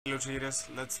Hello traders,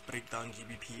 let's break down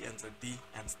GBPNZD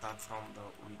and start from the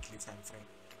weekly time frame.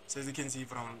 So as you can see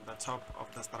from the top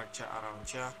of the structure around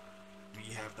here,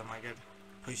 we have the market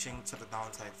pushing to the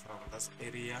downside from this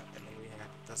area, and then we had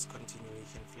this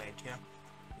continuation flag here.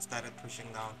 It started pushing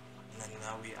down, and then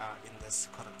now we are in this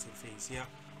corrective phase here.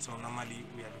 So normally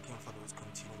we are looking for those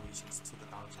continuations to the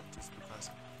downside just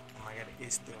because the market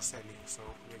is still selling. So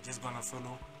we're just gonna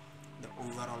follow the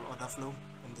overall order flow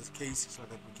in this case so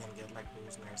that we can get like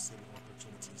those nice selling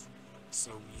opportunities. So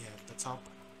we have the top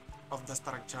of the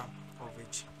structure, of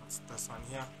which it's this one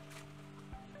here,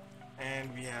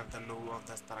 and we have the low of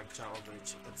the structure, of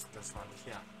which it's this one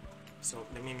here. So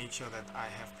let me make sure that I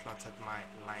have plotted my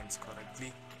lines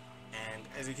correctly, and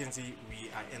as you can see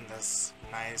we are in this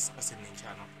nice ascending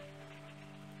channel.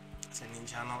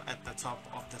 At the top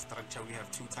of the structure we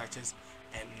have 2 touches,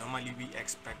 and normally we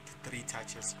expect 3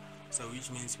 touches, so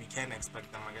which means we can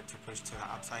expect the market to push to the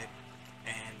upside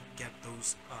and get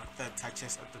those third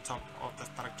touches at the top of the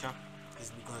structure. Is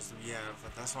because we have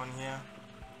this one here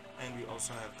and we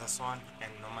also have this one, and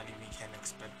normally we can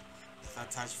expect the third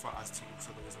touch for us to look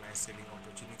for those nice selling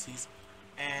opportunities.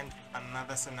 And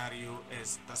another scenario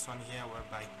is this one here,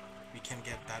 whereby we can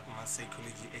get that mass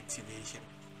psychology activation,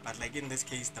 but like in this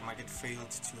case the market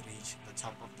failed to reach the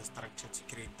top of the structure to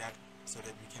create that so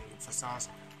that we can look for sales.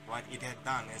 What it had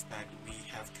done is that we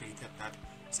have created that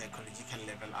psychological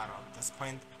level around this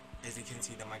point. As you can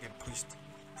see, the market pushed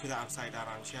to the upside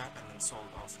around here and then sold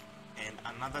off. And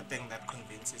another thing that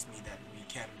convinces me that we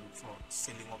can look for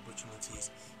selling opportunities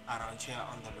around here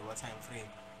on the lower time frame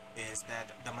is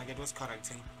that the market was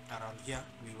correcting around here.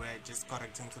 We were just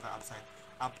correcting to the upside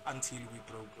up until we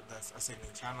broke this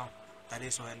ascending channel. That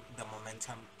is when the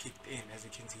momentum kicked in. As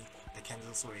you can see, the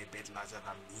candles were a bit larger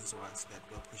than these ones that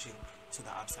were pushing to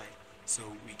the upside, so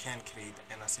we can create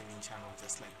an ascending channel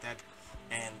just like that.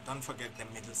 And don't forget the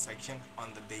middle section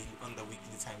on the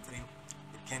weekly time frame.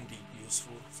 It can be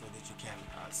useful so that you can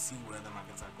see where the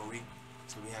markets are going.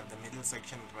 So we have the middle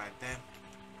section right there,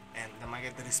 and the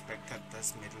market respected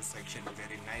this middle section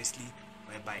very nicely,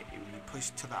 whereby we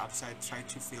pushed to the upside, tried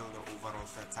to fill the overall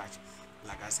third touch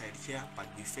like I said here, but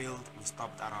we failed. We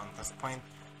stopped around this point.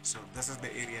 So this is the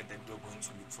area that we're going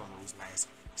to look for those nice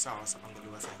sales on the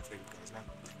lower time frame, guys. Now,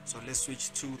 so let's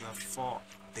switch to the 4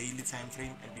 daily time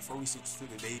frame, and before we switch to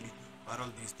the daily, what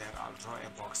I'll do is that I'll draw a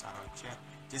box around here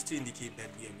just to indicate that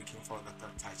we are looking for the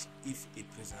third touch if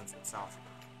it presents itself.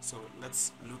 So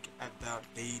let's look at the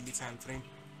daily time frame.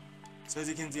 So as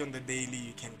you can see on the daily,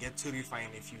 you can get to refine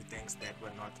a few things that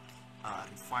were not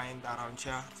refined around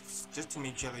here, just to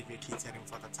make sure that you're catering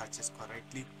for the touches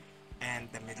correctly, and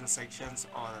the middle sections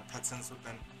or the patterns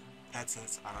within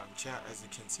patterns around here. As you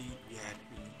can see, we had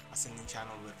ascending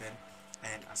channel within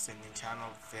and ascending channel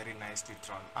very nicely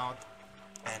drawn out.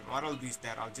 And what I'll do is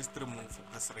that I'll just remove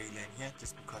this rail line here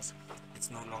just because it's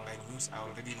no longer in use. I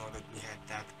already know that we had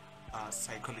that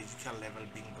psychological level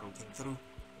being broken through,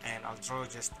 and I'll draw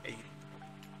just a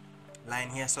line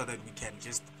here so that we can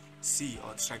just see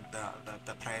or track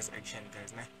the price action,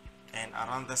 guys. And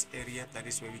around this area, that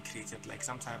is where we created like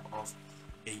some type of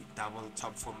a double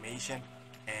top formation,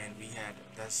 and we had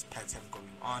this pattern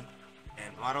going on.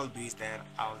 And what I'll do is that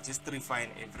I'll just refine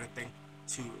everything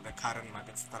to the current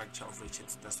market structure, of which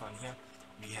it's this one here.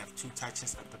 We have 2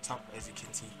 touches at the top. As you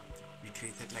can see, we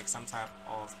created like some type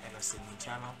of an ascending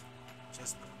channel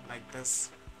just like this,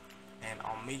 and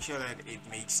I'll make sure that it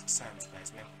makes sense,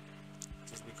 guys,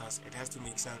 just because it has to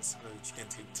make sense so that you can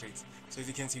take trades. So as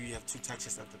you can see, we have 2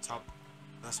 touches at the top,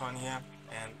 this one here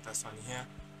and this one here.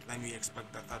 Then we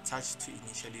expect the third touch to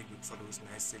initially look for those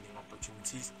nice selling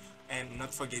opportunities, and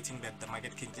not forgetting that the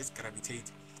market can just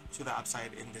gravitate to the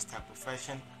upside in this type of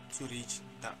fashion to reach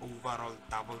the overall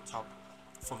double top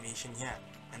formation here.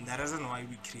 And the reason why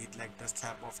we create like this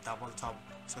type of double top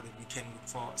so that we can look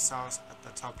for sales at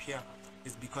the top here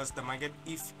is because the market,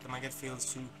 if the market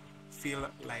fails to feel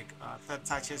like third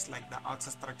touches, like the outer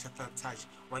structure third touch,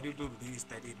 what it will do is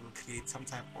that it will create some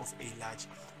type of a large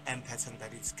M pattern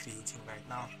that it's creating right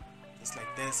now, just like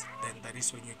this. Then that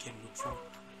is when you can look for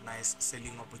nice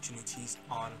selling opportunities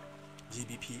on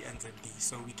GBPNZD.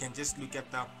 So we can just look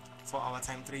at the 4-hour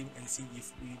time frame and see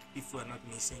if we're not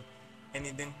missing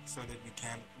anything, so that we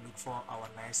can look for our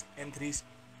nice entries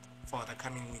for the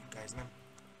coming week, guys.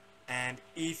 And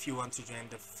if you want to join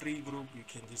the free group, you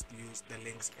can just use the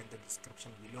links in the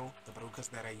description below. The brokers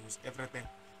that I use, everything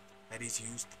that is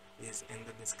used is in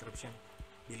the description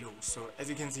below. So as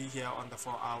you can see here on the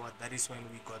 4-hour, that is when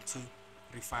we got to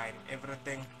refine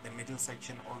everything. The middle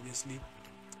section, obviously,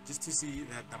 just to see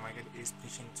that the market is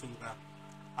pushing to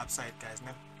the upside, guys,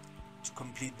 to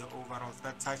complete the overall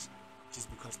third touch. just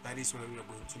because that is where we are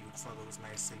going to look for those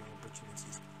nice selling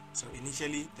opportunities. So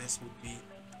initially this would be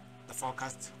the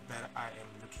forecast that I am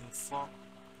looking for,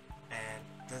 and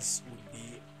this would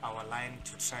be our line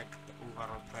to track the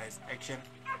overall price action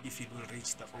if it will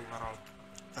reach the overall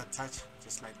third touch,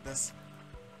 just like this.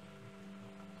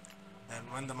 And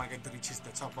when the market reaches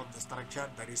the top of the structure,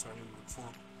 that is when we look for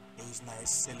those nice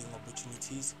selling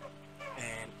opportunities.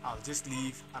 And I'll just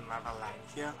leave another line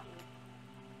here,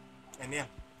 and yeah,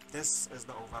 this is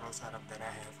the overall setup that I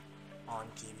have on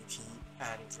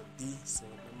GBPNZD. So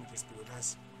let me just do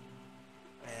this,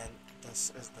 and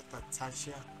this is the third touch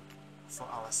here for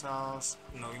ourselves,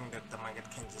 knowing that the market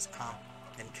can just come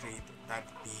and create that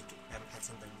big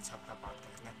pattern that we talked about,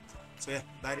 guys. So yeah,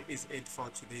 that is it for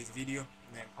today's video,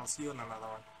 and I'll see you on another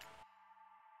one.